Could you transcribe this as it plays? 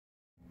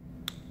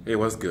Hey,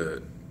 what's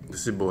good? This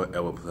is your boy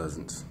Elwood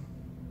Pleasant,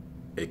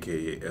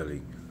 aka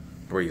Ellie,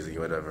 Breezy,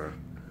 whatever.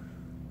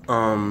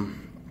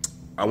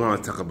 I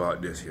want to talk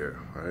about this here,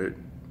 alright?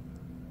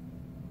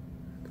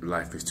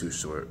 Life is too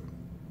short.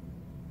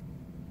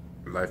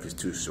 Life is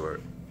too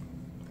short.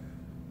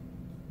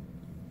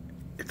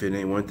 If it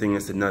ain't one thing,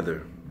 it's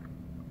another.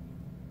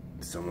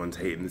 Someone's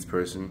hating this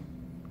person.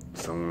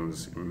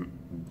 Someone's,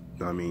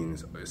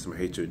 some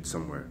hatred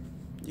somewhere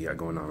you got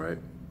going on, right?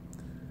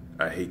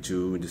 I hate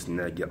you, this and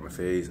that, get out my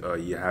face.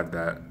 You have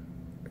that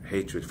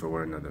hatred for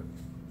one another.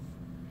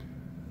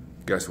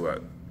 Guess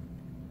what?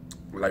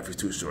 Life is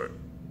too short.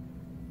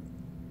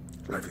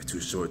 Life is too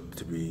short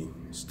to be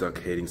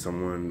stuck hating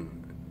someone.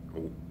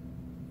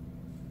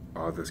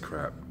 All this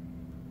crap.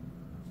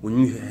 When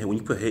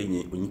you put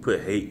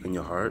hate in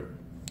your heart,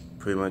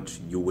 pretty much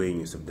you're weighing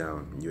yourself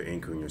down. You're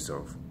anchoring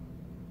yourself.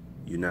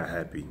 You're not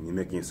happy. You're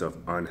making yourself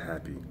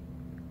unhappy.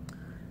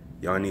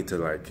 Y'all need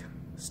to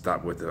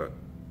stop with the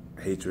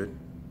hatred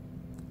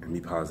and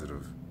be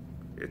positive.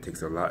 It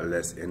takes a lot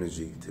less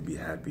energy to be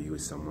happy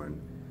with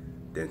someone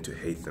than to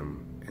hate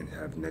them and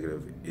have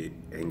negative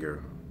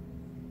anger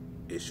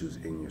issues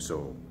in your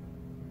soul.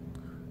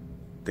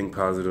 Think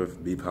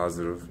positive, be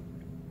positive,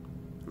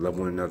 love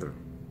one another.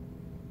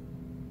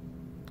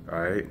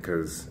 Alright?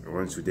 Because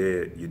once you're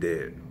dead, you're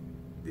dead.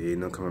 There ain't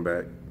no coming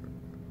back.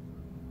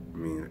 I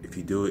mean, if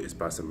you do it, it's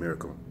by some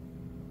miracle.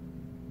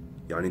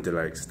 Y'all need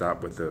to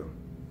stop with the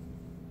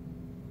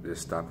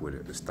just stop with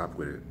it. Just stop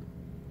with it.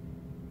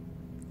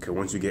 Because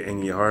once you get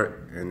in your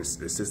heart and it's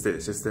just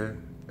there,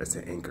 that's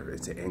an anchor.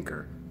 It's an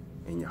anchor.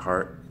 In your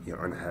heart,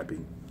 you're unhappy.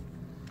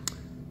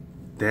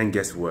 Then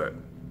guess what?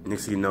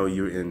 Next thing you know,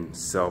 you're in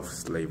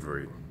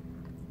self-slavery.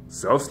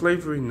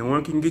 Self-slavery, no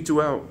one can get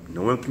you out.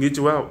 No one can get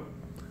you out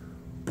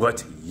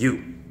but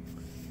you.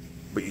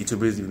 But you're too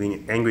busy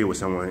being angry with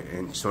someone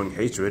and showing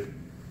hatred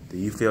that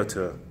you fail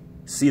to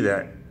see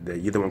that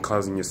you're the one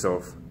causing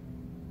yourself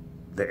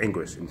the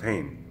anguish and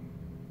pain.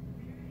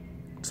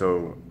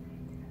 So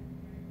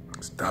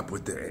stop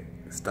with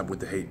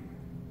the hate.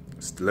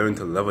 Just learn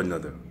to love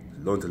another.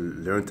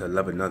 Learn to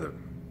love another.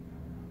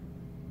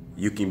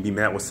 You can be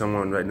mad with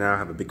someone right now,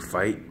 have a big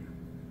fight.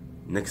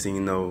 Next thing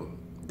you know,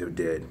 they're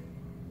dead.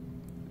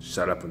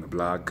 Shot up on the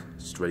block,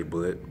 stray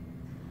bullet.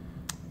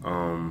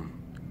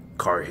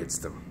 Car hits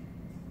them.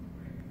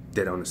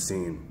 Dead on the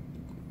scene.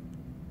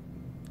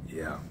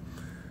 Yeah.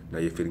 Now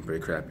you're feeling very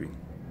crappy.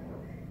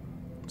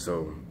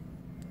 So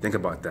think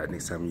about that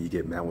next time you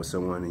get mad with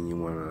someone and you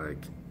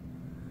want to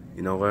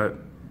you know what?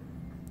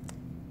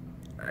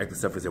 Ask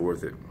yourself, is it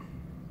worth it?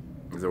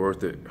 Is it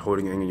worth it?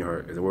 Holding anger in your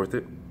heart, is it worth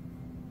it?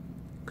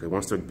 Because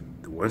once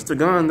they're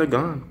gone, they're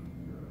gone.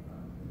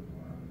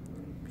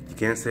 You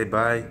can't say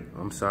bye,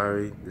 I'm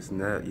sorry, this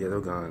and that. Yeah, they're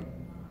gone.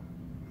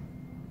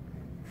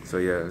 So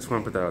yeah, I just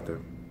want to put that out there.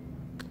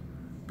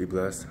 Be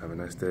blessed, have a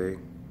nice day,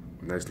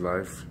 nice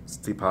life,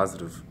 stay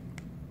positive.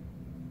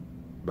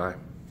 Bye.